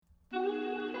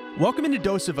Welcome into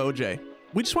Dose of OJ.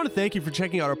 We just want to thank you for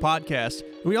checking out our podcast,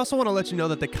 and we also want to let you know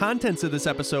that the contents of this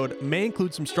episode may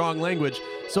include some strong language,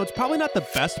 so it's probably not the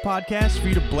best podcast for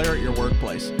you to blare at your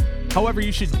workplace. However,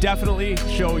 you should definitely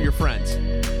show your friends,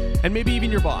 and maybe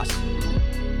even your boss.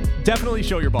 Definitely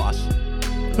show your boss.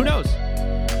 Who knows?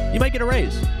 You might get a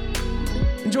raise.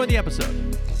 Enjoy the episode.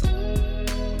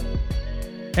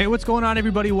 Hey, what's going on,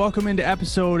 everybody? Welcome into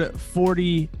episode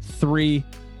 43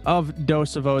 of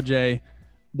Dose of OJ.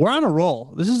 We're on a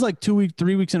roll. This is like 3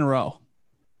 weeks in a row.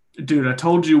 Dude, I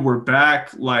told you we're back.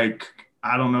 Like,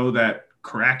 I don't know, that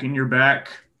crack in your back,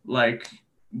 like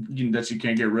that you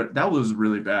can't get rid. That was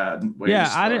really bad.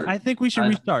 I think we should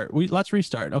restart. Let's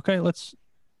restart. Okay, let's.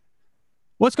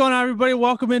 What's going on, everybody?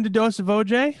 Welcome into Dose of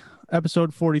OJ,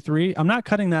 episode 43. I'm not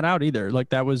cutting that out either. Like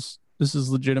this is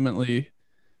legitimately.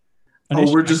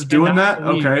 We're just doing that?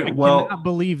 Okay. I cannot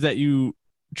believe that you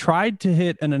tried to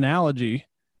hit an analogy.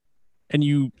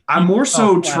 And I more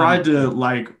so tried to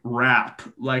like rap.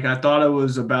 Like I thought I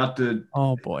was about to.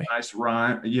 Oh boy. Nice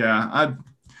rhyme. Yeah. I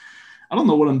don't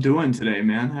know what I'm doing today,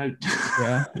 man.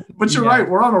 Yeah. But you're right.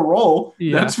 We're on a roll.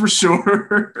 Yeah. That's for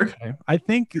sure. Okay. I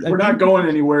think we're not going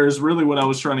anywhere is really what I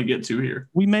was trying to get to here.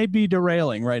 We may be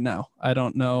derailing right now. I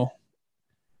don't know.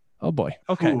 Oh boy.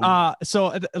 Okay. Ooh.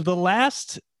 So the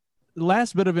last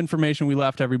bit of information we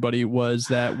left everybody was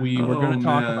that we were going to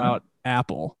talk about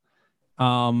Apple.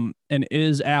 And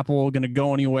is Apple going to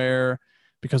go anywhere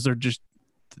because they're just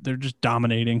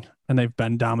dominating, and they've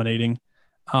been dominating.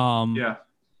 Yeah.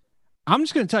 I'm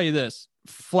just going to tell you this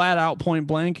flat out, point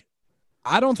blank.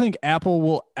 I don't think Apple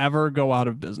will ever go out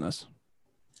of business.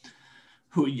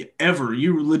 Ever?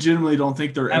 You legitimately don't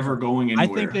think they're ever going anywhere?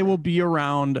 I think they will be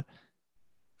around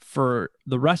for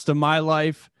the rest of my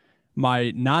life,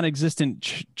 my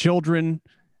non-existent children.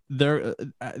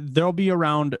 They'll be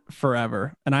around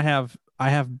forever. And I have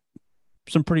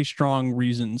some pretty strong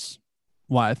reasons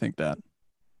why I think that.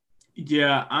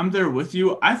 Yeah, I'm there with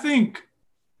you. I think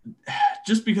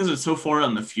just because it's so far out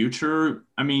in the future,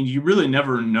 I mean, you really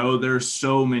never know. There's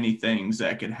so many things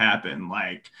that could happen,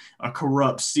 like a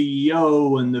corrupt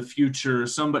CEO in the future.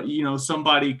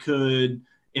 Somebody could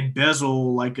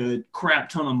embezzle like a crap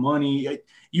ton of money.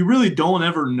 You really don't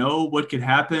ever know what could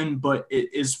happen. But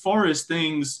as far as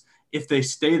things, if they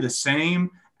stay the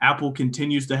same, Apple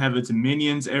continues to have its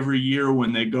minions every year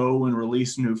when they go and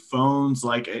release new phones.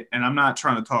 And I'm not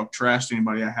trying to talk trash to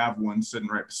anybody. I have one sitting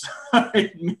right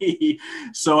beside me,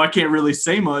 so I can't really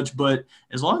say much. But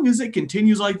as long as it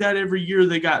continues like that every year,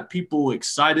 they got people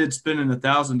excited spending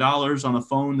 $1,000 on a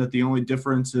phone that the only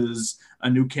difference is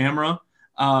a new camera.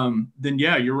 Then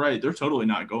yeah, you're right. They're totally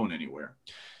not going anywhere.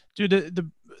 Dude,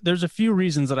 there's a few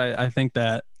reasons that I think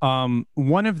that.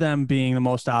 One of them being the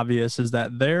most obvious is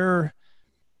that their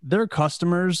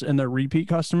customers and their repeat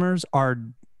customers are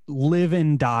live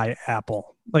and die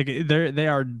Apple. Like they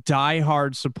are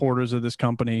diehard supporters of this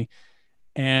company.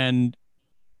 And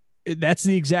that's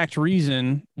the exact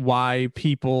reason why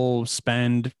people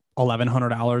spend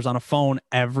 $1,100 on a phone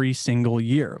every single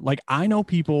year. Like I know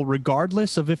people,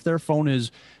 regardless of if their phone is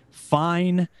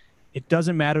fine, it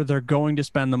doesn't matter. They're going to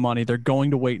spend the money. They're going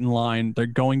to wait in line. They're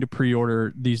going to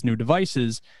pre-order these new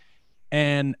devices.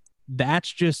 And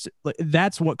that's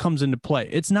what comes into play.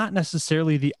 It's not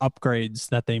necessarily the upgrades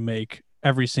that they make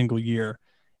every single year.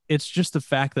 It's just the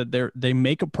fact that they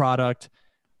make a product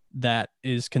that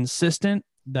is consistent,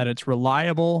 that it's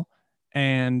reliable,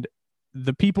 and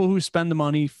the people who spend the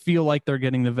money feel like they're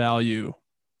getting the value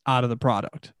out of the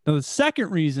product. Now, the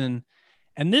second reason,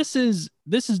 and this is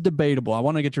debatable. I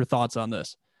want to get your thoughts on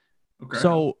this. Okay.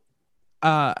 So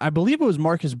I believe it was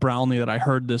Marcus Brownlee that I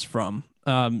heard this from.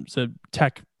 It's a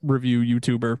tech review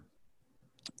YouTuber.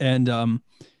 And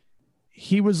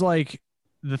he was like,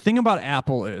 the thing about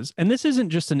Apple is, and this isn't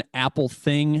just an Apple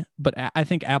thing, but I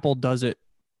think Apple does it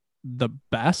the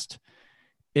best,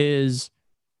 is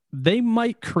they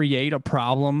might create a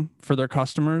problem for their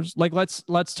customers. Like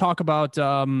let's talk about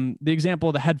the example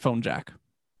of the headphone jack.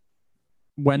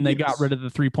 When they got rid of the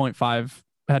 3.5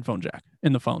 headphone jack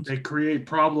in the phones, they create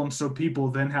problems, so people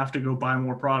then have to go buy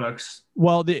more products.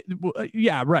 Well,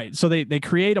 yeah, right. So they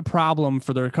create a problem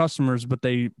for their customers, but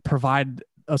they provide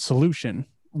a solution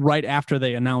right after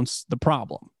they announce the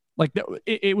problem. Like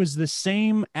it was the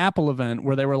same Apple event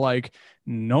where they were like,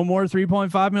 no more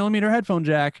 3.5 millimeter headphone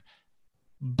jack,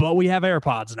 but we have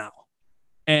AirPods now.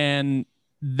 And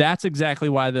that's exactly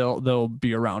why they'll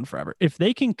be around forever. If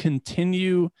they can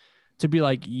continue to be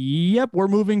like, yep, we're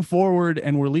moving forward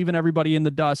and we're leaving everybody in the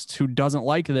dust who doesn't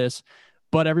like this,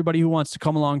 but everybody who wants to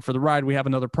come along for the ride, we have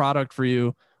another product for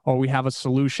you, or we have a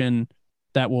solution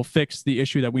that will fix the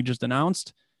issue that we just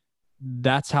announced,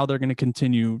 that's how they're going to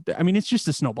continue. I mean, it's just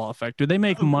a snowball effect. Do they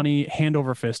make money hand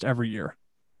over fist every year?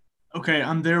 Okay,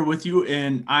 I'm there with you,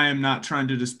 and I am not trying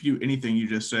to dispute anything you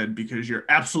just said because you're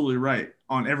absolutely right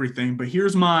on everything. But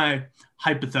here's my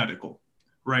hypothetical,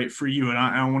 right, for you, and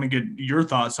I want to get your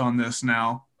thoughts on this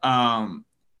now.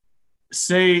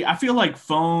 Say, I feel like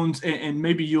phones, and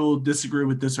maybe you'll disagree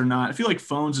with this or not, I feel like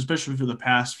phones, especially for the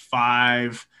past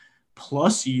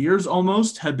 5+ years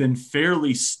almost, have been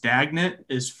fairly stagnant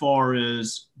as far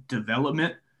as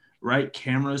development, right?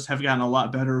 Cameras have gotten a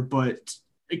lot better, but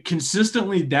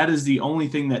consistently that is the only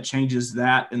thing that changes,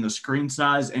 that and the screen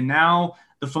size. And now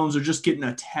the phones are just getting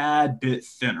a tad bit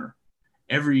thinner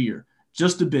every year,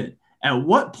 just a bit. At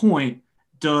what point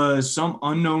does some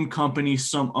unknown company,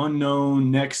 some unknown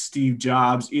next Steve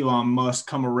Jobs, Elon Musk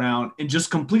come around and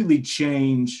just completely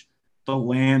change the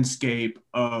landscape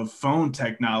of phone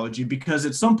technology? Because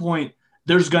at some point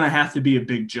there's going to have to be a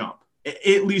big jump.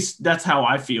 At least that's how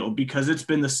I feel, because it's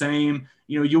been the same.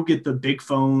 You know, you'll get the big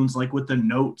phones like with the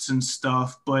notes and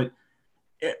stuff, but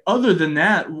other than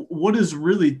that, what has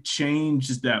really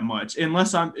changed that much?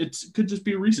 Unless it could just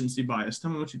be recency bias. Tell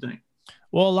me what you think.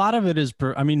 Well, a lot of it is,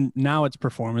 now it's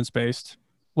performance based.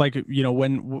 Like, you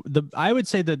know, I would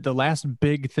say that the last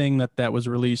big thing that was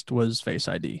released was Face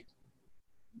ID.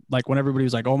 Like when everybody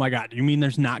was like, oh my God, you mean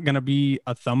there's not going to be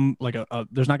a thumb, like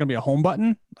there's not going to be a home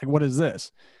button? Like, what is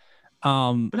this?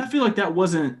 But I feel like that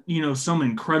wasn't, some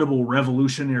incredible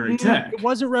revolutionary tech. It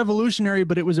wasn't revolutionary,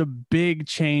 but it was a big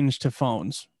change to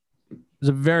phones. It was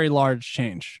a very large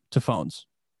change to phones.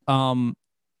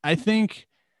 I think,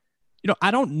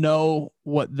 I don't know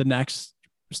what the next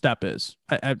step is.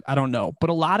 I don't know. But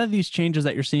a lot of these changes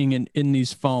that you're seeing in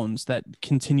these phones that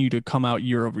continue to come out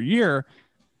year over year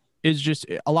is just,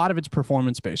 a lot of it's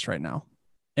performance based right now.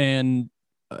 And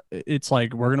it's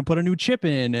like, we're going to put a new chip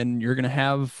in and you're going to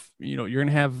have,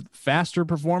 faster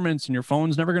performance and your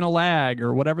phone's never going to lag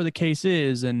or whatever the case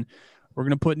is. And we're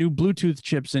going to put new Bluetooth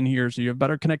chips in here so you have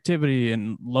better connectivity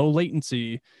and low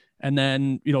latency. And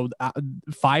then,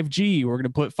 5G, we're going to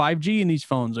put 5G in these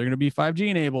phones. They're going to be 5G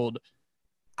enabled.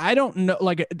 I don't know.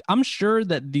 Like, I'm sure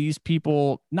that these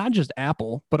people, not just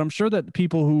Apple, but I'm sure that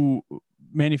people who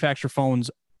manufacture phones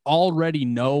already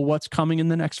know what's coming in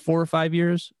the next 4 or 5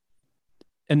 years.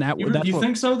 And you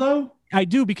think so though? I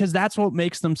do, because that's what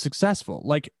makes them successful.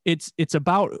 Like it's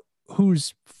about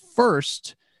who's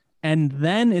first, and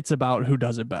then it's about who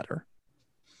does it better.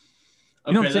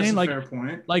 You know what I'm saying? That's a fair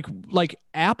point. Like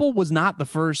Apple was not the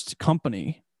first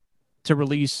company to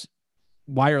release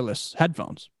wireless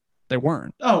headphones. They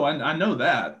weren't. Oh, I know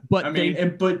that. But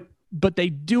but they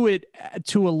do it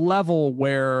to a level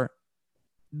where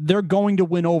they're going to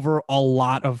win over a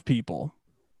lot of people,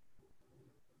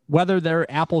 whether they're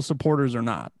Apple supporters or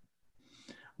not.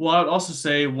 Well, I would also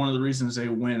say one of the reasons they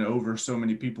win over so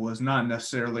many people is not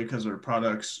necessarily because their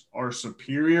products are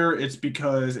superior. It's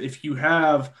because if you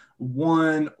have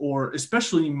one, or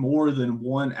especially more than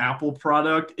one Apple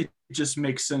product, it just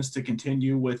makes sense to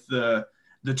continue with the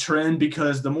trend,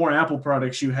 because the more Apple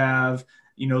products you have,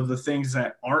 the things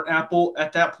that aren't Apple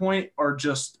at that point are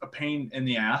just a pain in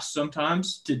the ass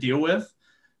sometimes to deal with.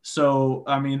 So,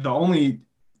 I mean, the only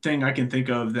thing I can think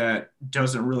of that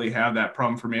doesn't really have that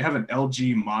problem for me, I have an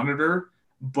LG monitor,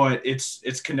 but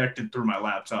it's connected through my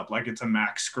laptop. Like it's a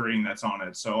Mac screen that's on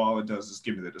it. So all it does is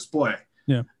give me the display.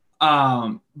 Yeah.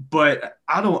 But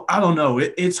I don't know.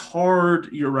 It's hard.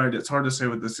 You're right. It's hard to say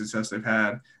with the success they've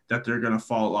had that they're going to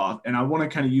fall off. And I want to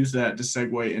kind of use that to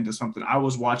segue into something I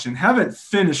was watching, haven't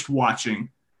finished watching.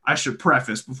 I should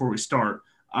preface before we start,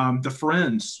 the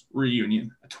Friends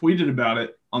reunion. I tweeted about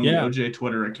it on the OJ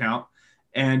Twitter account.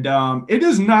 And it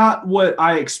is not what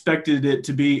I expected it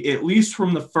to be, at least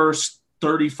from the first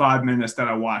 35 minutes that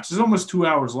I watched. It's almost 2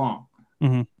 hours long.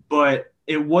 Mm-hmm. But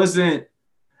it wasn't,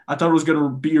 I thought it was going to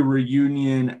be a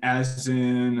reunion as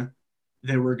in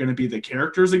they were going to be the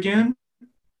characters again.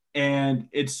 And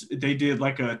they did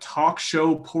like a talk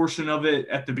show portion of it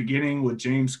at the beginning with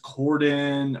James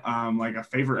Corden, like a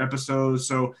favorite episode.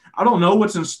 So I don't know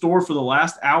what's in store for the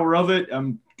last hour of it.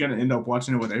 I'm going to end up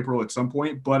watching it with April at some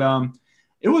point. But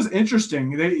it was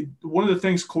interesting. One of the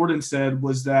things Corden said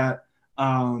was that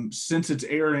since it's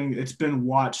airing, it's been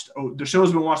watched. The show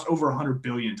has been watched over 100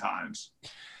 billion times.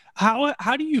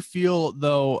 How do you feel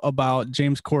though about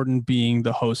James Corden being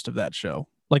the host of that show,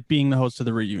 like being the host of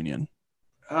the reunion?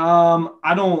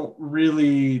 I don't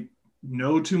really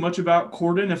know too much about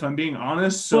Corden, if I'm being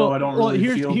honest. So I don't really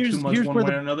feel too much one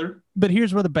way or another. But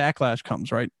here's where the backlash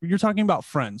comes, right? You're talking about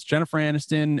Friends, Jennifer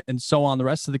Aniston, and so on, the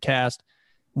rest of the cast.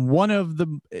 One of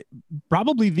the,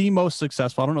 probably the most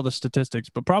successful, I don't know the statistics,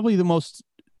 but probably the most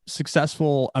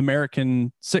successful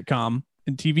American sitcom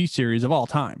and TV series of all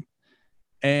time.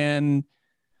 And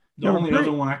the only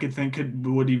other one I could think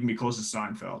would even be close to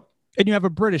Seinfeld. And you have a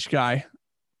British guy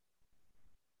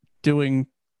doing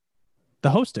the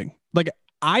hosting. Like,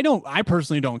 I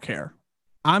personally don't care.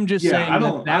 I'm just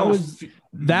saying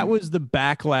that was the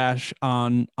backlash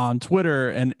on Twitter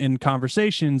and in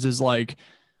conversations, is like,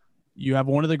 you have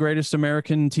one of the greatest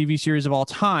American TV series of all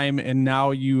time, and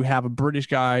now you have a British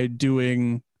guy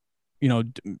doing,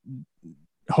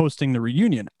 hosting the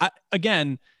reunion. I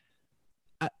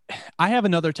have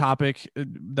another topic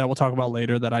that we'll talk about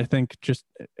later that I think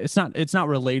it's not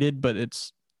related, but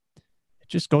it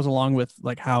just goes along with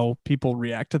like how people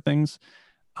react to things.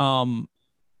 I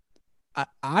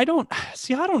don't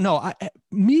know.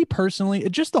 Me personally,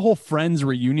 just the whole Friends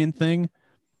reunion thing.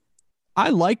 I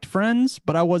liked Friends,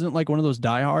 but I wasn't like one of those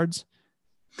diehards.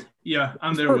 Yeah,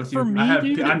 I'm there with you.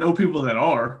 I know people that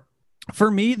are.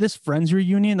 For me, this Friends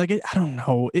reunion, like, I don't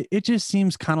know. It just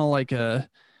seems kind of like a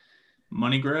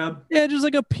money grab. Yeah, just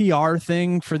like a PR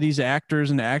thing for these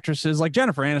actors and actresses. Like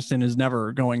Jennifer Aniston is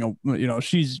never going,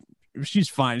 she's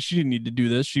fine. She didn't need to do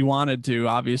this. She wanted to,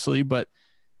 obviously, but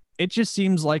it just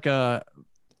seems like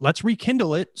let's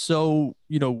rekindle it so,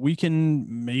 we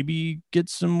can maybe get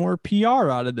some more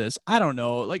PR out of this. I don't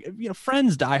know. Like,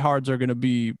 Friends diehards are going to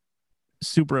be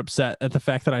super upset at the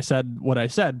fact that I said what I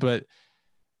said, but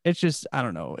it's just, I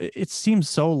don't know. It seems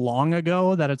so long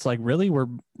ago that it's like, really, we're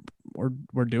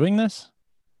doing this.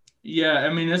 Yeah.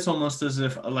 I mean, it's almost as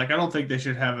if, like, I don't think they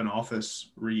should have an Office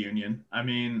reunion. I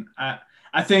mean,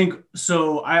 I think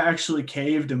so. I actually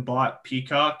caved and bought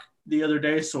Peacock the other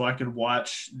day so I could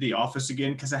watch The Office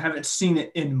again, because I haven't seen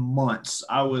it in months.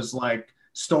 I was like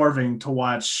starving to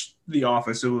watch The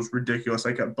Office. It was ridiculous.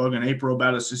 I kept bugging April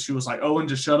about it, so she was like, "Owen,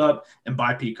 just shut up and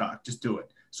buy Peacock. Just do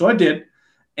it." So I did.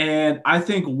 And I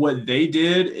think what they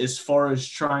did as far as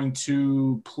trying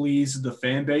to please the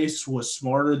fan base was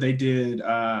smarter. They did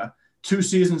 2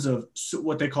 seasons of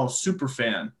what they call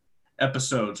superfan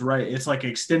episodes, right? It's like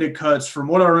extended cuts. From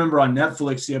what I remember on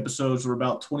Netflix, the episodes were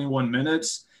about 21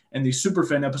 minutes. And the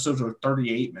superfan episodes are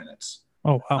 38 minutes.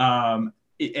 Oh, wow.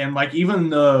 And like even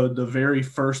the very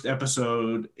first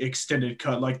episode extended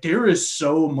cut, like there is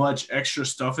so much extra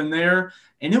stuff in there.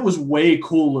 And it was way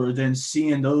cooler than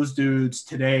seeing those dudes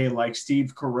today, like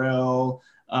Steve Carell,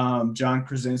 John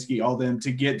Krasinski, all them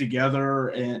to get together.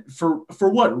 And for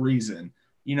what reason?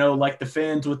 Like the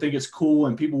fans would think it's cool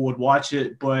and people would watch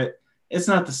it, but it's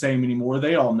not the same anymore.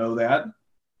 They all know that.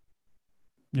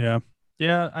 Yeah.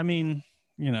 Yeah. I mean,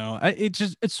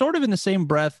 it's sort of in the same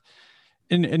breath,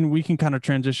 and we can kind of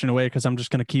transition away because I'm just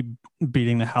going to keep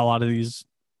beating the hell out of these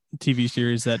TV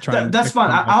series that try. That's fine.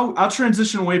 I'll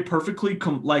transition away perfectly,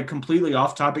 completely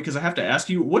off topic, because I have to ask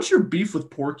you, what's your beef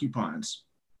with porcupines?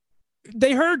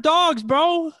 They hurt dogs,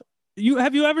 bro.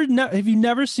 Have you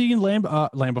never seen Land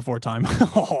Before Time?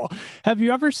 Have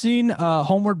you ever seen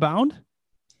Homeward Bound?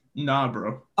 Nah,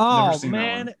 bro. Oh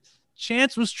man.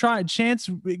 Chance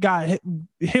got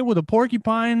hit with a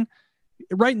porcupine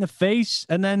right in the face,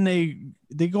 and then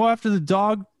they go after the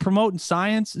dog promoting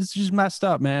science. It's just messed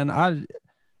up, man.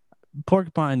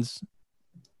 Porcupines,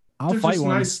 I'll fight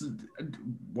one. Nice.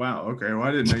 Wow. Okay. Well,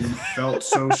 I didn't know you felt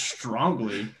so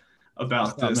strongly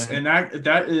about this. And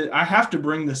I have to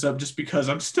bring this up just because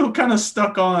I'm still kind of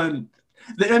stuck on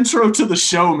the intro to the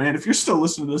show, man. If you're still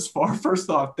listening this far,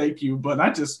 first off, thank you. But I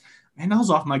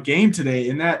was off my game today,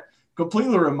 and that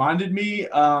completely reminded me.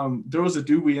 There was a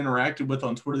dude we interacted with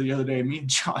on Twitter the other day. Me and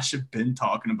Josh have been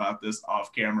talking about this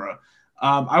off camera.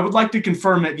 I would like to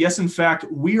confirm that, yes, in fact,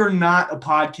 we are not a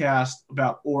podcast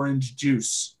about orange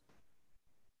juice.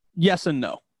 Yes and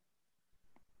no.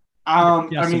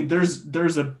 Yes, I mean, there's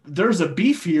a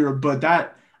beef here, but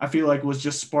that I feel like was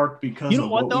just sparked because of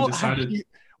what we decided.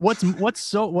 What's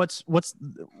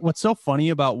so funny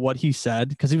about what he said?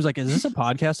 Because he was like, "Is this a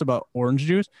podcast about orange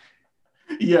juice?"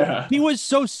 Yeah, he was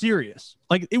so serious.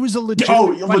 Like it was a legit.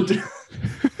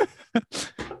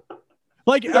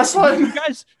 Like that's why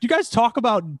you guys talk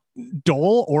about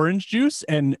Dole orange juice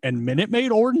and Minute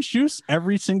Maid orange juice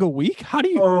every single week? How do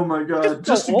you? Oh my god!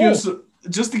 Just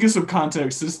to give some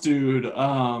context, this dude,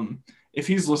 if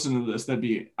he's listening to this, that'd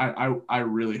be I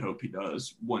really hope he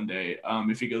does one day.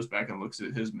 If he goes back and looks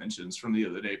at his mentions from the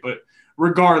other day, but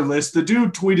regardless, the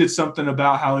dude tweeted something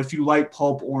about how if you like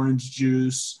pulp orange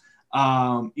juice,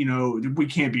 we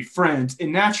can't be friends.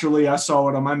 And naturally, I saw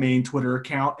it on my main Twitter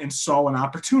account and saw an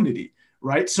opportunity.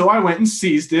 Right. So I went and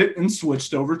seized it and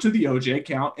switched over to the OJ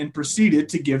account and proceeded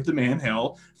to give the man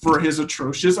hell for his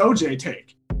atrocious OJ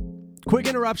take. Quick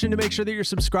interruption to make sure that you're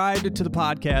subscribed to the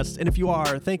podcast. And if you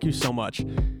are, thank you so much.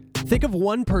 Think of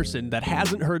one person that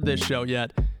hasn't heard this show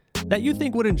yet that you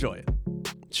think would enjoy it.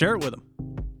 Share it with them.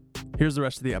 Here's the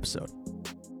rest of the episode.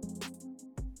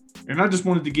 And I just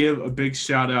wanted to give a big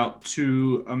shout out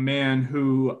to a man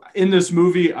who, in this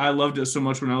movie, I loved it so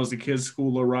much when I was a kid,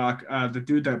 School of Rock. The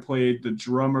dude that played the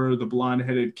drummer, the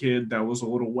blonde-headed kid that was a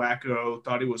little wacko,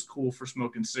 thought he was cool for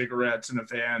smoking cigarettes in a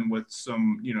van with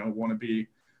some, wannabe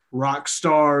rock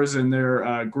stars and their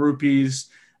groupies.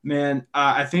 Man,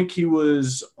 I think he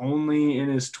was only in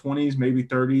his 20s, maybe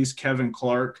 30s, Kevin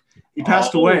Clark. He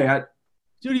passed away.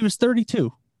 Dude, he was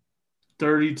 32.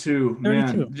 32.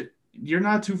 Man, you're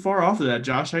not too far off of that,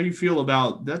 Josh. How you feel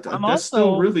about that? That's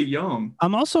still really young.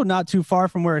 I'm also not too far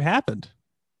from where it happened.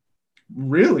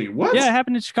 Really? What? Yeah, it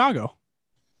happened in Chicago.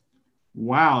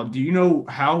 Wow. Do you know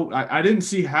how? I didn't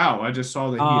see how. I just saw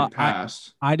that he had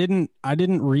passed. I didn't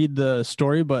read the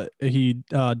story, but he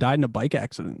died in a bike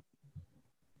accident.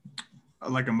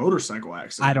 Like a motorcycle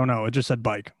accident? I don't know. It just said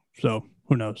bike. So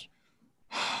who knows?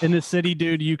 In the city,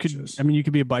 dude, you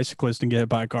could be a bicyclist and get hit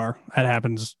by a car. That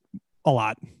happens a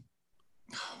lot.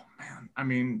 Oh, man. I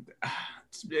mean,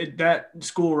 that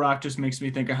School of Rock just makes me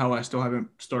think of how I still haven't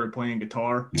started playing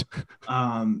guitar.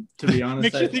 To be honest,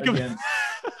 makes you think again,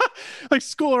 like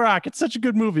School of Rock. It's such a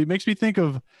good movie. It makes me think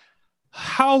of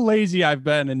how lazy I've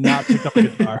been and not picked up a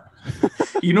guitar.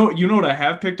 You know what I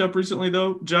have picked up recently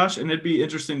though, Josh, and it'd be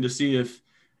interesting to see if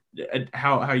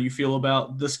how you feel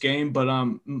about this game. But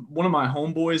one of my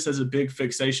homeboys has a big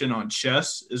fixation on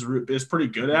chess. is pretty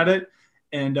good at it,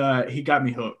 and he got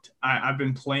me hooked. I've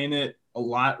been playing it a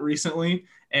lot recently,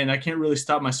 and I can't really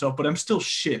stop myself. But I'm still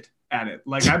shit at it.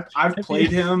 Like I've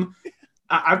played him.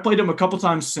 I've played him a couple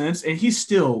times since, and he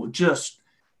still just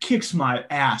kicks my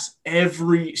ass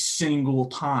every single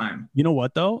time. You know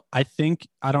what though? I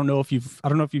don't know if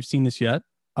you've seen this yet.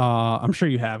 I'm sure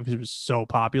you have because it was so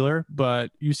popular, but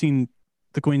you've seen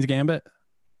The Queen's Gambit?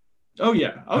 Oh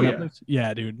yeah.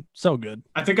 Yeah, dude. So good.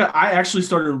 I think I actually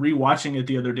started rewatching it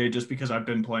the other day just because I've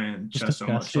been playing chess so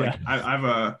much. Yeah.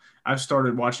 Like I've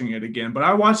started watching it again, but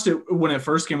I watched it when it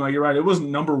first came out. You're right. It was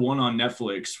number one on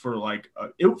Netflix for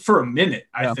for a minute,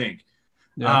 I think.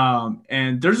 Yeah.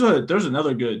 And there's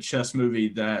another good chess movie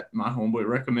that my homeboy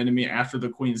recommended me after The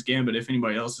Queen's Gambit. If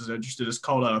anybody else is interested, it's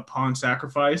called Pawn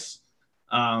Sacrifice,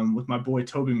 with my boy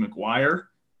Tobey Maguire,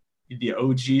 the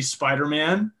OG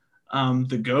Spider-Man,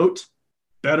 the GOAT,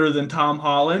 better than Tom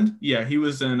Holland. Yeah, he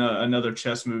was in another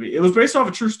chess movie. It was based off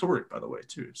a true story, by the way,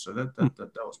 too. So that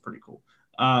was pretty cool.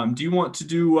 Do you want to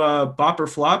do Bop or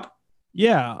Flop?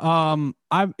 Yeah.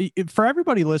 For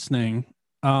everybody listening,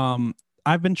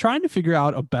 I've been trying to figure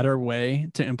out a better way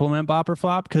to implement Bop or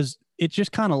Flop because it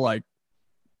just kind of like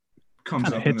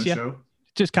comes up in the show. It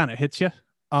just kind of hits you.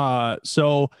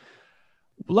 So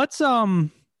let's what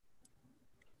am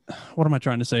I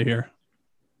trying to say here?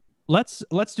 Let's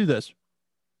do this.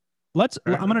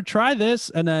 I'm gonna try this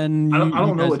and then I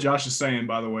don't know what Josh is saying,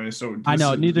 by the way. So I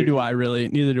know neither do I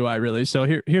really. So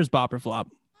here's Bop or Flop.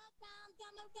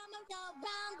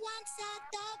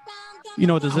 You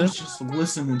know what this is? I was just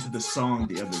listening to the song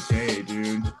the other day,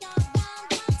 dude.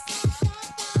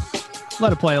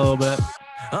 Let it play a little bit.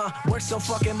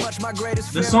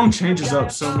 This song changes up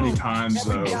so many times,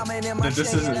 though, that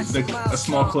this isn't a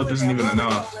small clip isn't even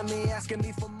enough.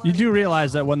 You do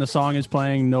realize that when the song is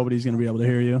playing, nobody's going to be able to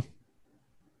hear you.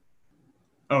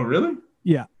 Oh, really?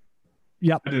 Yeah.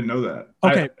 Yep. I didn't know that.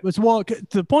 Okay. Well,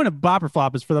 the point of Bop or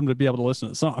Flop is for them to be able to listen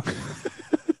to the song.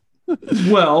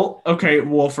 Well, okay.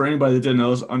 Well, for anybody that didn't know,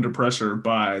 it was Under Pressure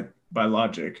by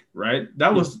Logic, right?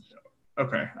 That was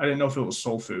okay. I didn't know if it was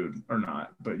Soul Food or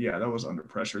not, but yeah, that was Under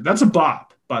Pressure. That's a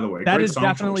bop, by the way. That is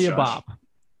definitely a bop.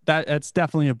 That's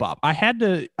definitely a bop. I had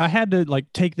to like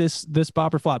take this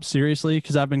Bop or Flop seriously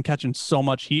because I've been catching so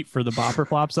much heat for the Bop or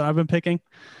Flops that I've been picking.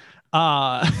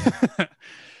 Oh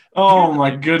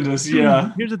my goodness,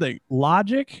 yeah. Here's the thing.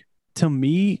 Logic, to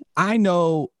me, I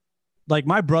know. Like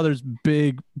my brother's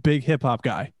big hip hop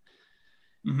guy.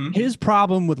 Mm-hmm. His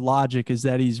problem with Logic is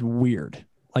that he's weird.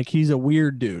 Like he's a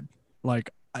weird dude.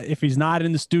 Like if he's not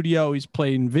in the studio, he's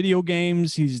playing video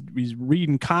games. He's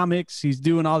reading comics. He's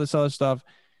doing all this other stuff.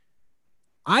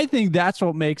 I think that's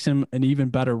what makes him an even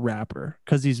better rapper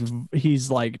because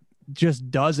he's like just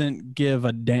doesn't give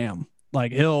a damn.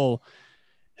 Like he'll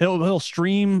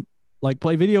stream, like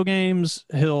play video games.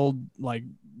 He'll like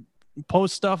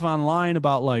post stuff online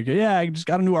about like, yeah, I just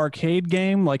got a new arcade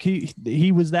game. Like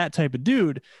he was that type of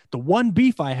dude. The one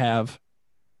beef I have,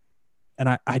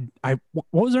 and I what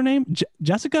was her name?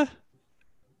 Jessica?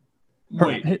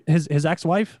 Wait, his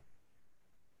ex-wife?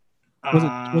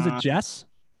 Was it Jess?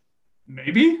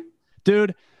 Maybe.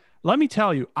 Dude, let me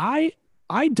tell you, I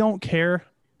don't care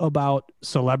about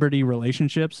celebrity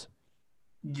relationships,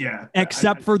 Yeah.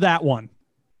 except for that one.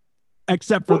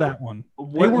 Except for that one.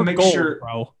 They were gold,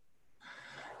 bro.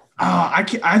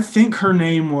 I think her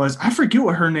name was, I forget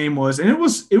what her name was, and it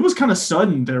was kind of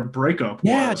sudden, their breakup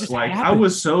was. Just like happened. I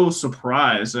was so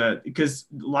surprised because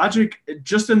Logic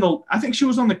I think she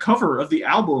was on the cover of the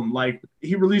album, like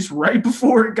he released right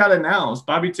before it got announced.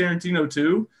 Bobby Tarantino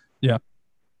too. Yeah.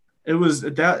 It was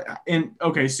that. And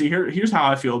okay, see, here's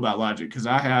how I feel about Logic, because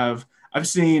I've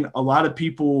seen a lot of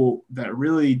people that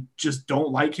really just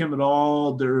don't like him at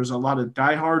all. There's a lot of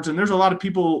diehards, and there's a lot of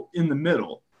people in the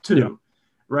middle too. Yeah.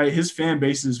 Right. His fan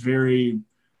base is very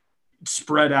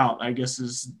spread out, I guess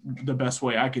is the best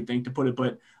way I could think to put it.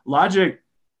 But Logic,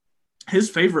 his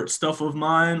favorite stuff of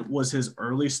mine was his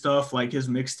early stuff, like his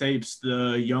mixtapes,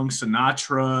 the Young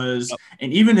Sinatras,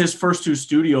 and even his first 2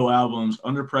 studio albums,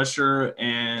 Under Pressure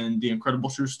and The Incredible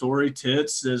True Story,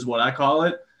 Tits is what I call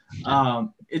it.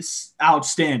 It's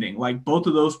outstanding. Like both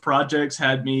of those projects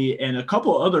had me and a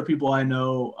couple other people I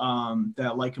know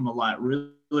that like him a lot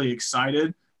really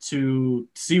excited to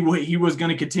see what he was going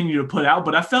to continue to put out.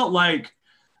 But I felt like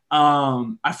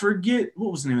I forget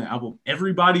what was the name of the album.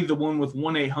 Everybody, the one with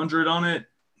 1-800 on it.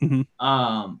 Mm-hmm.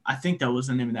 I think that was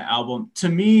the name of the album. To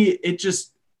me, it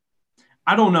just,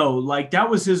 I don't know. Like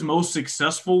that was his most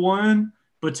successful one,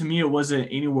 but to me, it wasn't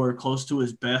anywhere close to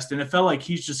his best. And it felt like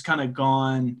he's just kind of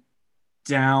gone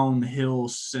downhill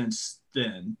since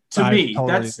then. I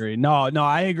totally agree. No,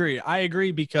 I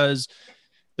agree because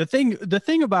the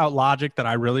thing about Logic that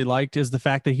I really liked is the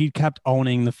fact that he kept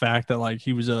owning the fact that like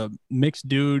he was a mixed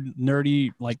dude,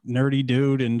 nerdy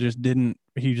dude, and just didn't.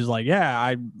 He was like,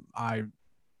 yeah, I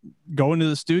go into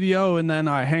the studio and then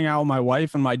I hang out with my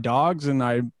wife and my dogs and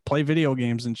I play video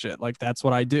games and shit. Like that's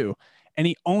what I do. And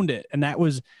he owned it, and that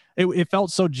was it. Felt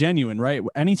so genuine, right?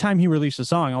 Anytime he released a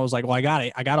song, I was like, well,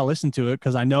 I gotta listen to it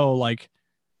because I know, like,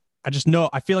 I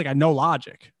feel like I know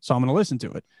Logic, so I'm gonna listen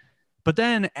to it. But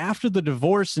then after the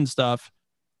divorce and stuff,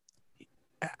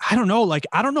 I don't know. Like,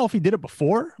 I don't know if he did it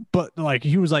before, but like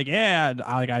he was like, yeah,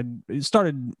 I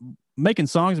started making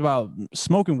songs about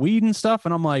smoking weed and stuff,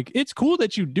 and I'm like, it's cool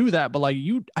that you do that, but like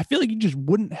I feel like you just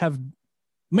wouldn't have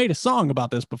made a song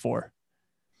about this before.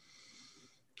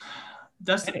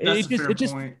 That's a fair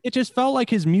point. It just felt like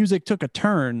his music took a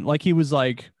turn. Like he was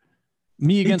like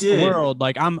me against the world.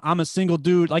 Like I'm a single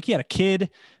dude. Like he had a kid.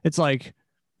 It's like,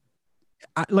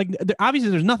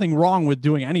 obviously there's nothing wrong with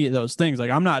doing any of those things.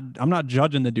 Like I'm not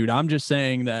judging the dude. I'm just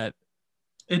saying that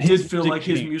it did feel like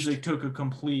his music took a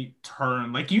complete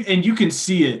turn. Like you can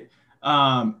see it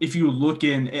if you look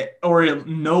in or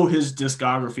know his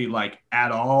discography like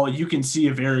at all. You can see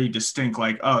a very distinct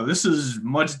like, oh, this is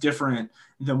much different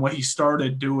than what he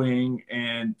started doing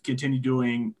and continued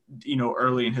doing,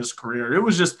 early in his career. It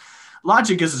was just,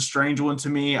 Logic is a strange one to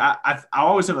me. I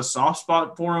always have a soft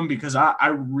spot for him because I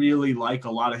really like a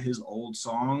lot of his old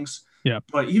songs. Yeah.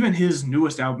 But even his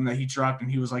newest album that he dropped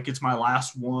and he was like, it's my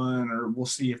last one, or we'll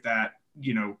see if that,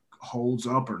 holds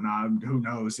up or not. Who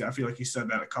knows? I feel like he said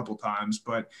that a couple times,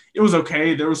 but it was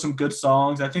okay. There were some good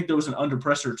songs. I think there was an Under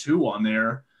Pressure 2 on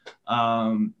there.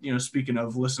 Speaking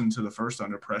of listening to the first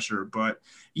Under Pressure, but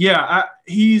yeah,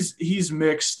 he's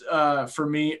mixed for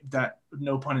me. That,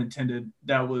 no pun intended,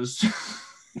 that was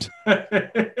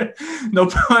no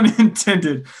pun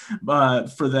intended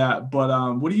for that.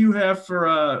 But what do you have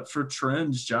for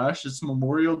trends, Josh? It's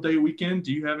Memorial Day weekend.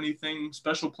 Do you have anything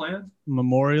special planned?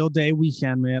 Memorial Day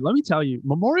weekend, man. Let me tell you,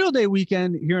 Memorial Day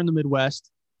weekend here in the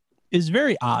Midwest is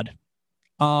very odd.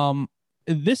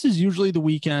 This is usually the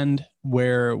weekend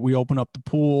where we open up the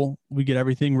pool, we get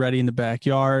everything ready in the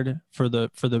backyard for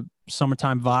the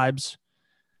summertime vibes.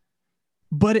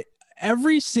 But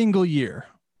every single year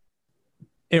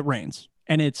it rains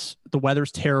and the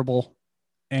weather's terrible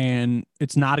and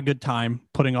it's not a good time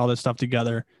putting all this stuff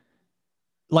together.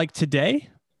 Like today,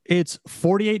 it's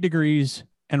 48 degrees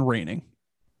and raining.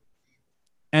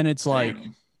 And it's like,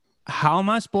 how am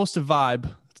I supposed to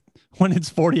vibe when it's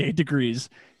 48 degrees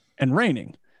and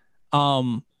raining?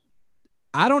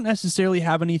 I don't necessarily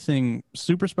have anything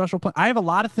super special planned. I have a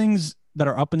lot of things that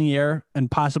are up in the air and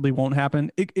possibly won't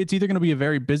happen. It's either going to be a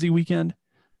very busy weekend,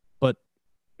 but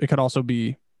it could also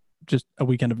be just a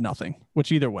weekend of nothing,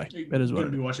 which either way, it is what you're going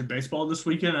to be watching baseball this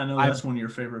weekend. I know that's one of your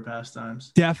favorite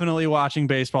pastimes. Definitely watching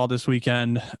baseball this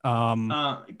weekend.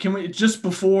 Can we, just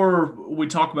before we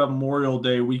talk about Memorial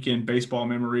Day weekend baseball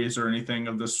memories or anything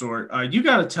of the sort, you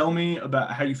got to tell me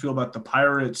about how you feel about the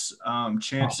Pirates'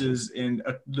 chances in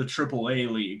the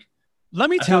AAA league. Let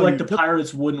me tell you, the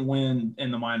Pirates wouldn't win in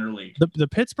the minor league. The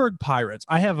Pittsburgh Pirates.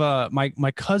 I have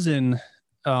my cousin.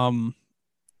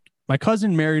 My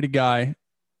cousin married a guy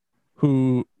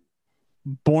who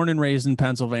born and raised in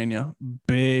Pennsylvania,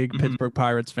 big Pittsburgh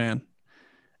Pirates fan.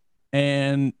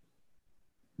 And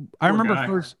I remember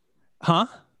first, huh?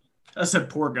 I said,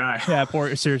 poor guy. Yeah,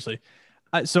 seriously.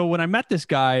 So when I met this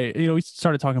guy, we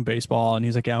started talking baseball, and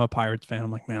he's like, "Yeah, I'm a Pirates fan."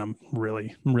 I'm like, "Man, I'm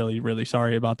really, really, really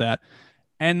sorry about that."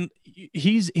 And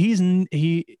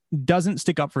he doesn't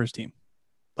stick up for his team.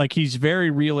 Like, he's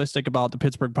very realistic about the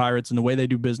Pittsburgh Pirates and the way they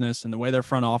do business and the way their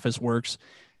front office works.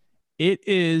 It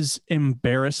is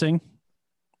embarrassing,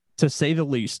 to say the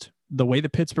least, the way the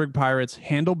Pittsburgh Pirates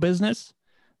handle business,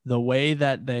 the way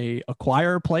that they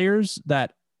acquire players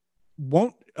that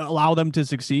won't allow them to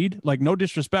succeed. Like, no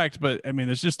disrespect, but I mean,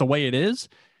 it's just the way it is.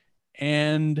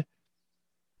 And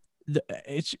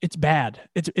it's bad.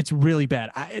 It's really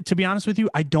bad. To be honest with you,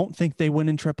 I don't think they win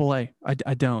in AAA.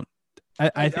 I don't.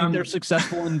 I think they're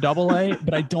successful in AA,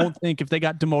 but I don't think if they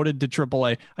got demoted to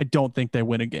AAA, I don't think they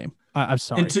win a game. I'm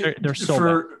sorry. They're so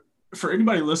bad. For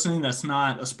anybody listening that's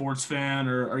not a sports fan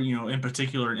or in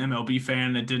particular an MLB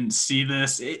fan that didn't see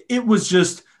this, it was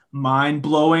just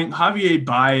mind-blowing. Javier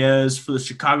Baez for the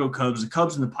Chicago Cubs. The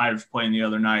Cubs and the Pirates playing the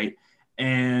other night.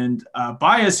 And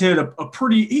Baez hit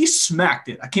he smacked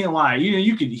it. I can't lie.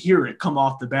 You could hear it come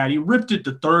off the bat. He ripped it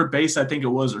to third base, I think it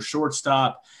was, or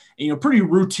shortstop. And, pretty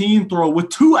routine throw with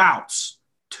 2 outs.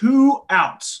 2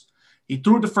 outs. He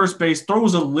threw it to first base,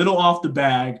 throws a little off the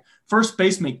bag. First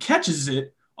baseman catches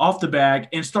it off the bag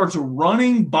and starts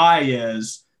running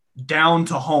Baez down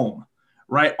to home.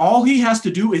 Right? All he has to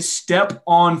do is step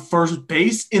on first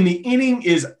base, and the inning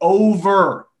is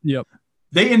over. Yep.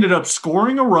 They ended up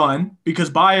scoring a run because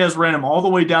Baez ran him all the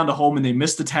way down to home, and they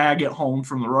missed the tag at home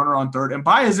from the runner on third. And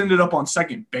Baez ended up on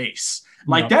second base.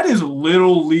 Like, That is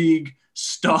little league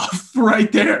stuff right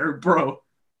there, bro.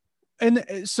 And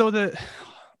so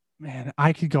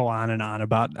I could go on and on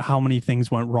about how many things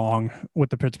went wrong with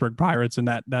the Pittsburgh Pirates in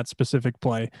that specific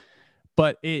play.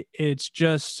 But it's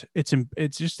just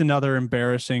another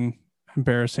embarrassing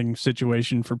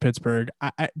situation for Pittsburgh.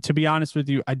 To be honest with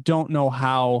you, I don't know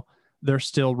how they're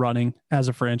still running as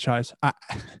a franchise. I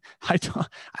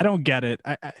don't get it.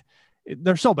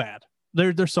 They're so bad.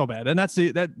 They're so bad, and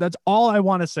that's all I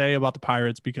want to say about the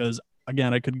Pirates, because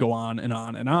again, I could go on and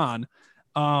on and on.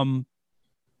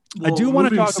 I do want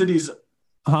to talk cities.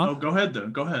 Oh, go ahead though.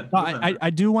 Go ahead. I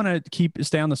do want to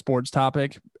stay on the sports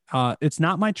topic. It's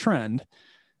not my trend,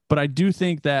 but I do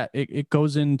think that it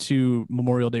goes into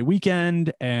Memorial Day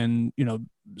weekend and,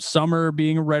 summer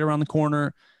being right around the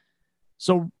corner.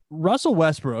 So Russell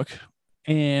Westbrook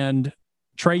and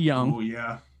Trae Young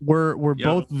were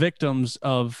both victims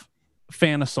of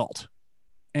fan assault.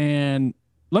 And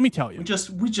let me tell you.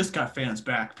 We just got fans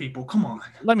back, people. Come on.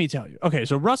 Let me tell you. Okay,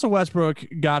 so Russell Westbrook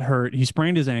got hurt. He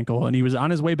sprained his ankle, and he was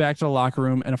on his way back to the locker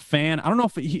room, and a fan, I don't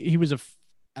know if he was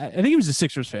I think he was a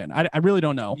Sixers fan. I really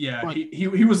don't know. Yeah,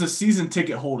 he was a season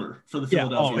ticket holder for the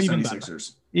Philadelphia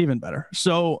 76ers. Even better.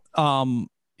 So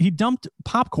he dumped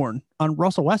popcorn on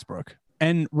Russell Westbrook,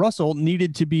 and Russell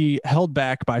needed to be held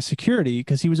back by security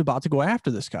because he was about to go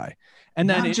after this guy. And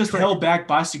then Not just held back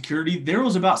by security. There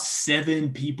was about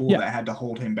 7 people that had to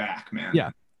hold him back, man. Yeah.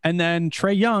 And then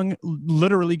Trae Young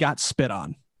literally got spit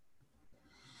on.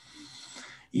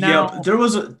 There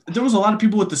was a lot of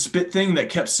people with the spit thing that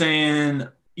kept saying,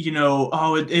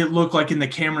 it looked like in the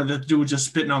camera that the dude was just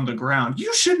spitting on the ground.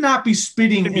 You should not be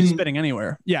spitting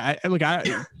anywhere. Yeah,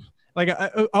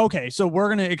 okay, so we're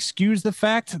gonna excuse the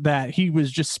fact that he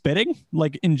was just spitting,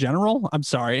 like, in general. I'm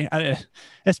sorry,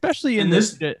 especially in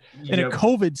a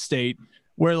COVID state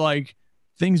where, like,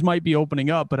 things might be opening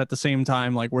up, but at the same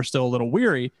time, like, we're still a little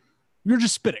weary. You're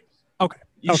just spitting. Okay.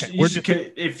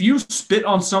 If you spit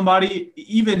on somebody,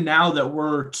 even now that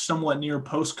we're somewhat near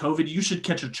post-COVID, you should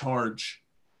catch a charge.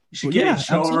 You should get a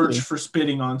charge for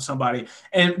spitting on somebody.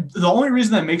 And the only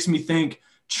reason that makes me think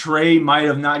Trae might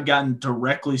have not gotten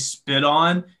directly spit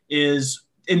on is,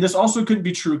 and this also couldn't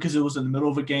be true because it was in the middle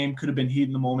of a game, could have been heat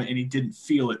in the moment, and he didn't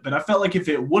feel it. But I felt like if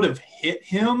it would have hit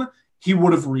him, he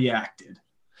would have reacted.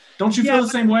 Don't you feel the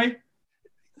same way?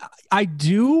 I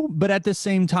do, but at the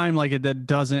same time, like, that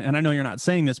doesn't, and I know you're not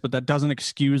saying this, but that doesn't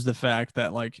excuse the fact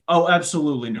that, like, oh,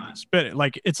 absolutely not. Spit it.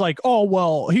 Like, it's like, oh,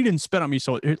 well, he didn't spit on me,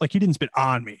 so, like, he didn't spit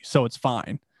on me, so it's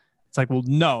fine. It's like, well,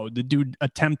 no, the dude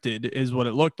attempted, is what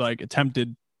it looked like,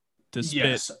 attempted to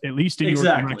spit, at least in your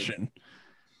direction.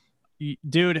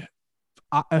 Dude,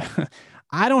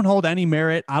 I don't hold any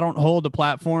merit. I don't hold a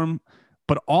platform,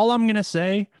 but all I'm going to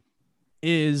say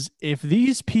is, if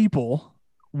these people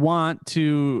want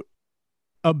to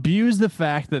abuse the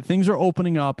fact that things are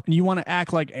opening up and you want to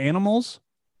act like animals,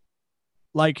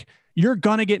 like, you're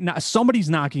gonna get somebody's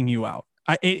knocking you out.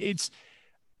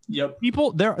 Yep.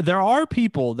 There are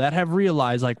people that have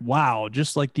realized, like, wow,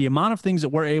 just like the amount of things that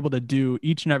we're able to do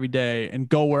each and every day and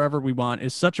go wherever we want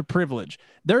is such a privilege.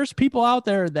 There's people out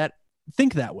there that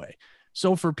think that way.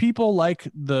 So for people like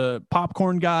the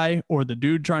popcorn guy or the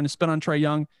dude trying to spin on Trae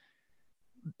Young,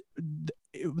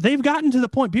 they've gotten to the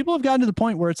point, people have gotten to the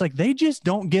point where it's like they just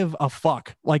don't give a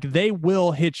fuck. Like, they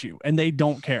will hit you and they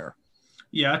don't care.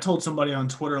 Yeah, I told somebody on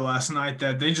Twitter last night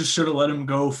that they just should have let him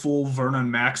go full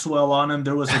Vernon Maxwell on him.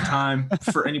 There was a time,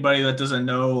 for anybody that doesn't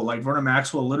know, like Vernon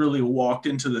Maxwell literally walked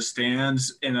into the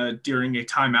stands during a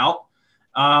timeout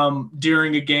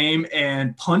during a game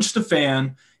and punched the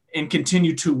fan and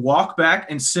continued to walk back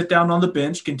and sit down on the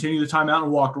bench, continue the timeout,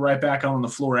 and walk right back out on the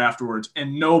floor afterwards.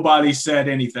 And nobody said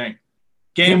anything.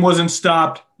 Game wasn't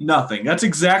stopped, nothing. That's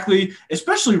exactly,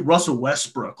 especially Russell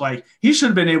Westbrook. Like, he should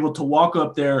have been able to walk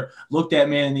up there, look that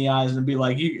man in the eyes, and be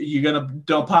like, you going to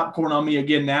dump popcorn on me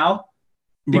again now?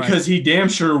 Because he damn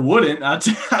sure wouldn't. I'll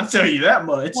tell you that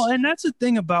much. Well, and that's the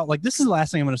thing about, like, this is the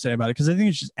last thing I'm going to say about it, because I think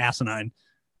it's just asinine.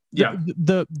 Yeah.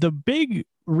 The big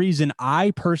reason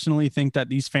I personally think that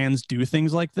these fans do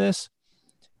things like this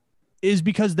is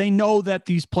because they know that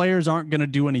these players aren't going to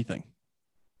do anything.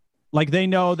 Like, they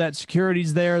know that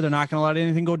security's there. They're not going to let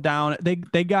anything go down.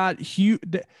 They got huge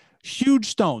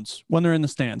stones when they're in the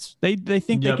stands. They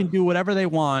think they can do whatever they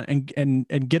want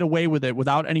and get away with it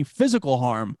without any physical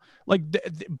harm. Like,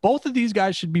 both of these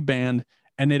guys should be banned,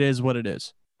 and it is what it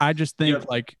is. I just think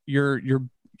like you're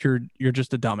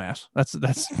just a dumbass.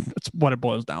 That's what it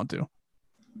boils down to.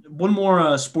 One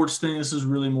more sports thing. This is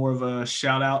really more of a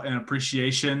shout out and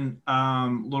appreciation.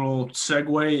 Little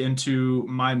segue into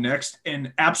my next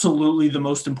and absolutely the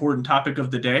most important topic of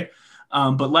the day.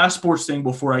 But last sports thing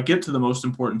before I get to the most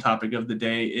important topic of the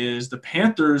day is the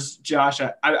Panthers. Josh,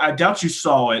 I doubt you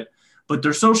saw it, but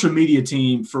their social media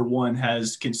team, for one,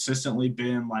 has consistently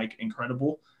been like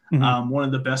incredible. Mm-hmm. One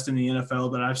of the best in the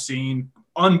NFL that I've seen,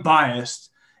 unbiased.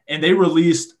 And they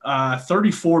released a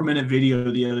 34-minute video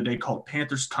the other day called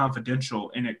Panthers Confidential,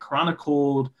 and it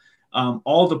chronicled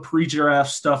all the pre-draft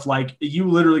stuff. Like, you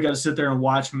literally got to sit there and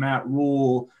watch Matt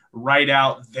Rule write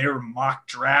out their mock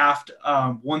draft,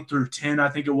 1 through 10, I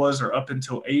think it was, or up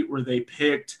until 8, where they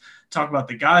picked, talk about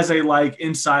the guys they like,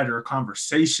 insider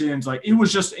conversations. Like, it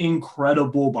was just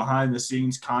incredible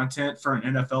behind-the-scenes content for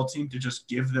an NFL team to just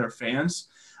give their fans.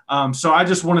 So I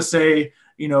just want to say,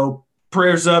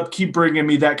 prayers up, keep bringing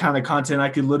me that kind of content. I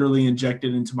could literally inject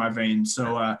it into my veins.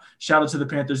 So shout out to the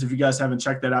Panthers if you guys haven't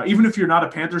checked that out. Even if you're not a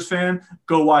Panthers fan,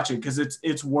 go watch it because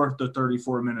it's worth the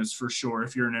 34 minutes for sure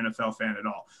if you're an NFL fan at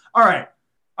all. All right.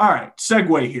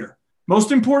 Segue here.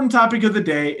 Most important topic of the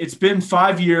day. It's been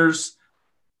 5 years.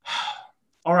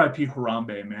 R.I.P.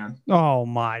 Harambe, man. Oh,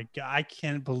 my God. I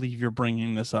can't believe you're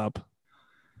bringing this up.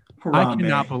 Harambe. I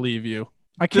cannot believe you.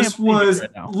 I can't. This was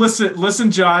right now.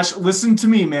 Listen, Josh, listen to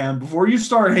me, man. Before you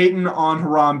start hating on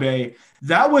Harambe,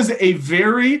 that was a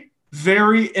very,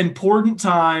 very important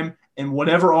time in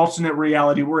whatever alternate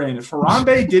reality we're in. If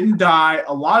Harambe didn't die,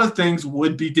 a lot of things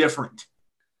would be different.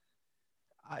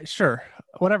 Sure,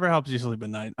 whatever helps you sleep at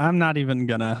night. I'm not even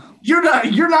gonna. You're not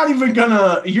even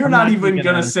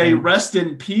gonna say rest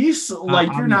in peace.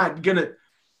 Like, you're not gonna.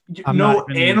 No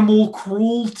animal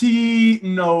cruelty,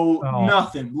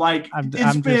 nothing. Like,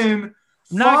 it's been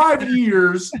 5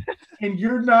 years, and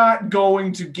you're not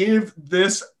going to give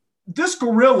this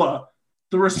gorilla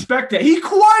the respect that he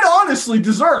quite honestly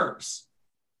deserves.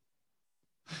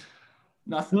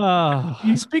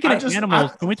 Nothing. Speaking of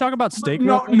animals, can we talk about steak?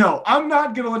 No, I'm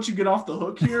not going to let you get off the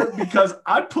hook here because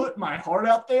I put my heart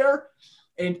out there.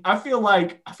 And I feel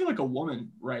like a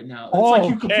woman right now. It's like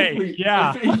you completely,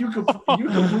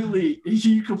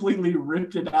 you completely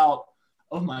ripped it out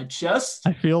of my chest.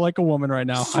 I feel like a woman right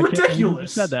now. It's ridiculous.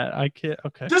 You said that. I can't.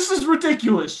 Okay. This is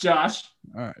ridiculous, Josh.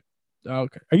 All right.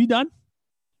 Okay. Are you done?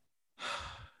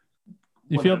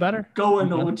 You feel better? Go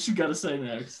into what you got to say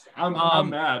next. I'm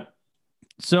mad.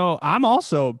 So I'm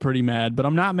also pretty mad, but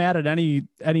I'm not mad at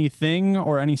anything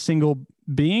or any single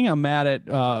being. I'm mad at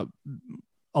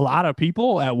a lot of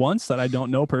people at once that I don't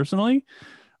know personally.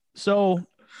 So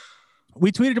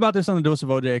we tweeted about this on the Dose of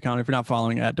OJ account. If you're not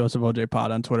following at Dose of OJ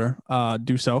Pod on Twitter,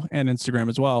 do so, and Instagram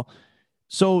as well.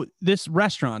 So this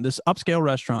restaurant, this upscale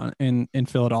restaurant in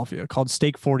Philadelphia called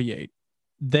Steak 48,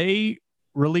 they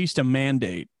released a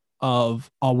mandate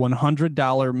of a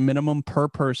 $100 minimum per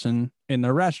person in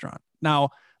their restaurant. Now,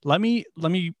 let me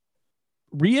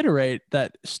reiterate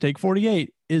that Steak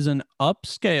 48 is an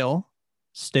upscale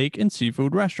steak and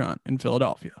seafood restaurant in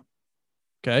Philadelphia.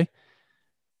 Okay.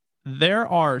 There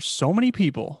are so many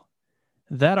people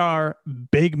that are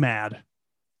big mad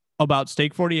about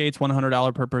Steak 48's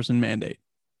 $100 per person mandate.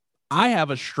 I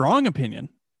have a strong opinion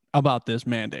about this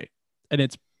mandate, and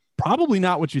it's probably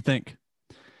not what you think.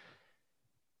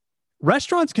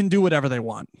 Restaurants can do whatever they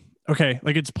want. Okay,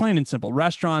 like it's plain and simple.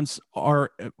 Restaurants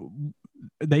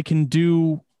they can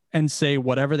do and say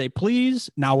whatever they please.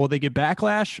 Now, will they get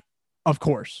backlash? Of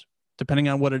course. Depending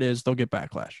on what it is, they'll get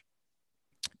backlash.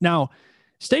 Now,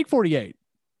 Steak 48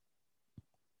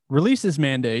 released this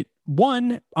mandate.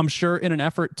 One, I'm sure in an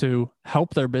effort to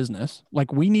help their business.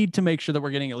 Like, we need to make sure that we're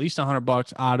getting at least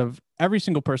 $100 out of every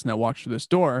single person that walks through this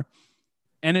door.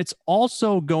 And it's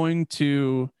also going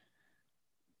to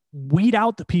weed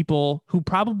out the people who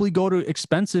probably go to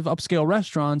expensive upscale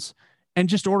restaurants and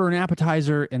just order an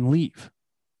appetizer and leave.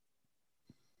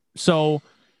 So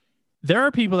there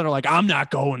are people that are like, I'm not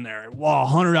going there. Well,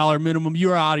 $100 minimum.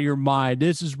 You're out of your mind.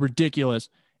 This is ridiculous.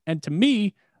 And to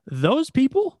me, those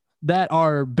people that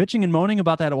are bitching and moaning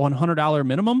about that $100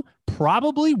 minimum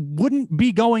probably wouldn't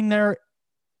be going there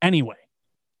anyway.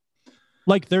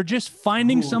 Like, they're just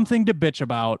finding something to bitch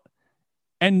about,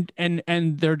 and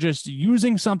they're just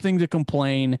using something to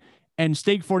complain, and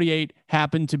Steak 48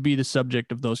 happened to be the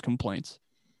subject of those complaints.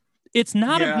 It's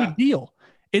not a big deal.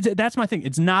 That's my thing.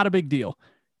 It's not a big deal.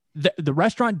 The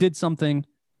restaurant did something.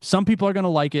 Some people are going to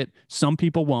like it. Some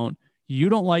people won't. You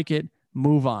don't like it.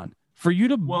 Move on. For you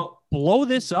to blow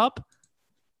this up,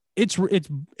 it's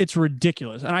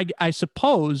ridiculous. And I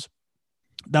suppose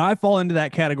that I fall into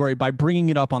that category by bringing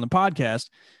it up on the podcast,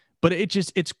 but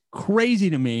it's crazy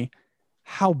to me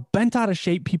how bent out of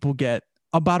shape people get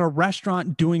about a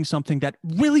restaurant doing something that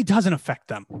really doesn't affect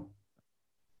them.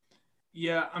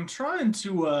 Yeah, I'm trying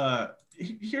to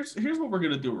here's what we're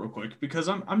gonna do real quick, because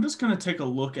I'm just gonna take a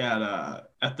look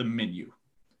at the menu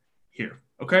here.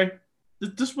 Okay,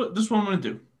 this what I'm gonna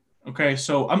do. Okay,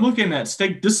 so I'm looking at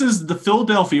steak. This is the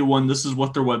Philadelphia one. This is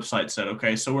what their website said.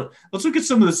 Okay, so let's look at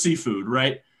some of the seafood,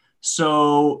 right?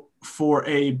 So for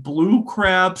a blue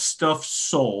crab stuffed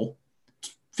sole,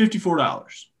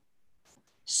 $54.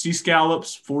 Sea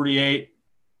scallops, $48.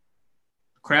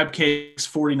 Crab cakes,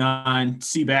 $49.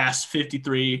 Sea bass,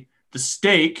 $53. The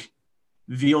steak,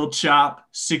 veal chop,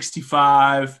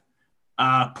 $65.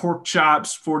 Pork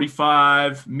chops,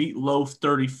 $45. Meatloaf,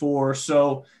 $34.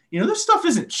 So, this stuff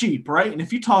isn't cheap, right? And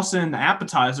if you toss in the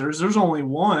appetizers, there's only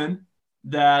one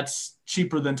that's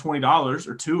cheaper than $20,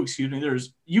 or two, excuse me.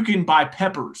 You can buy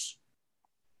peppers,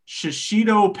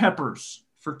 shishito peppers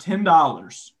for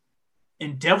 $10,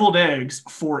 and deviled eggs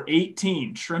for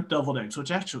 $18. Shrimp deviled eggs,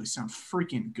 which actually sounds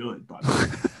freaking good, by the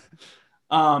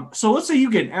way. So let's say you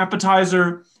get an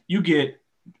appetizer,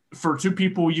 for two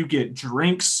people, you get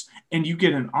drinks, and you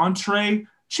get an entree.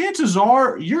 Chances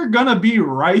are you're gonna be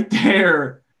right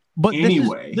there. But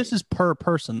anyway, this is per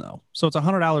person, though. So it's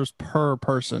 $100 per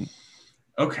person.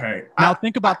 Okay. Now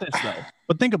think about this, though.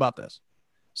 But think about this.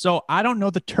 So I don't know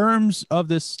the terms of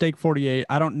this Steak 48.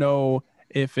 I don't know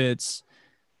if it's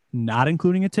not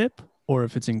including a tip or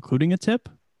if it's including a tip.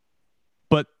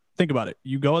 But think about it.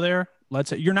 You go there. Let's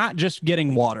say you're not just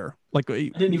getting water. Like,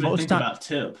 I didn't even think about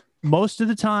tip. Most of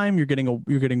the time, you're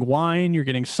getting wine. You're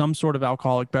getting some sort of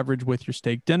alcoholic beverage with your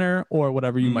steak dinner or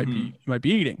whatever you might be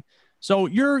eating. So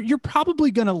you're probably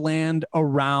going to land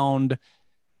around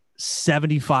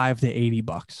 $75 to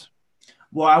 $80.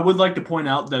 Well, I would like to point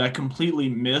out that I completely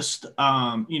missed,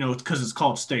 because it's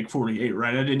called Steak 48,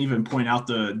 right? I didn't even point out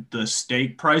the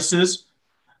steak prices.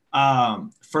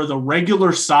 For the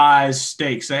regular size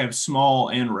steaks, they have small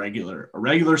and regular. A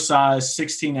regular size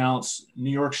 16-ounce New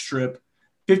York strip,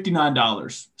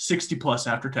 $59, 60 plus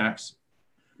after tax.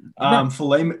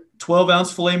 Filet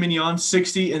 12-ounce filet mignon,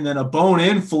 $60, and then a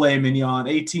bone-in filet mignon,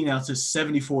 18 ounces,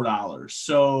 $74.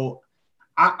 So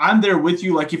I'm there with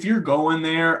you. Like, if you're going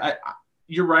there,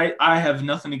 you're right. I have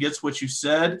nothing against what you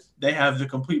said. They have the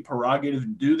complete prerogative to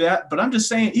do that. But I'm just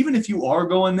saying, even if you are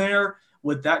going there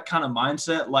with that kind of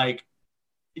mindset, like,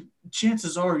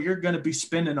 chances are you're going to be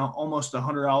spending almost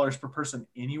 $100 per person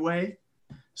anyway.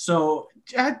 So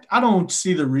I don't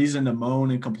see the reason to moan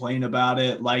and complain about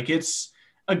it. Like,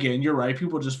 again, you're right.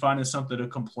 People just finding something to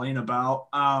complain about.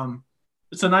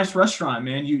 It's a nice restaurant,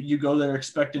 man. You go there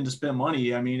expecting to spend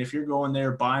money. I mean, if you're going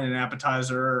there buying an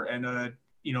appetizer and a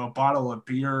bottle of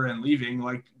beer and leaving,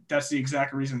 like, that's the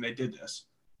exact reason they did this.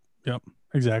 Yep,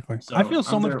 exactly. So I feel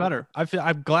so much better.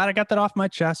 I'm glad I got that off my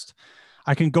chest.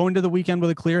 I can go into the weekend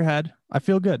with a clear head. I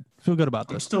feel good. About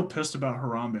this. I'm still pissed about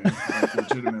Harambe, like,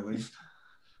 legitimately.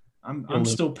 I'm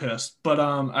still pissed, but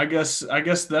I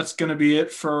guess that's gonna be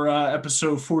it for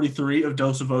episode 43 of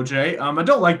Dose of OJ. I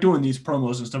don't like doing these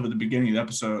promos and stuff at the beginning of the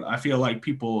episode. I feel like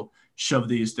people shove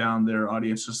these down their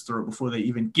audience's throat before they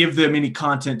even give them any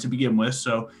content to begin with.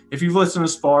 So if you've listened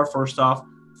this far, first off,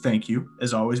 thank you.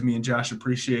 As always, me and Josh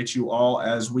appreciate you all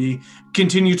as we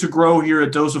continue to grow here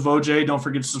at Dose of OJ. Don't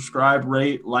forget to subscribe,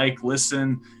 rate, like,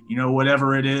 listen,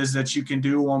 whatever it is that you can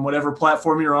do on whatever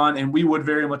platform you're on, and we would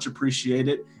very much appreciate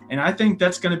it. And I think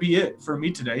that's going to be it for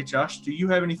me today. Josh, do you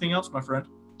have anything else, my friend?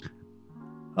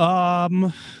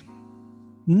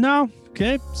 No.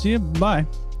 Okay. See you. Bye.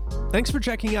 Thanks for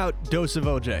checking out Dose of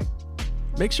OJ.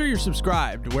 Make sure you're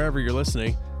subscribed wherever you're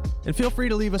listening, and feel free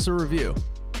to leave us a review.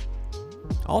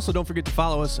 Also, don't forget to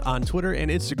follow us on Twitter and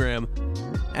Instagram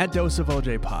at Dose of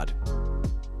OJ Pod.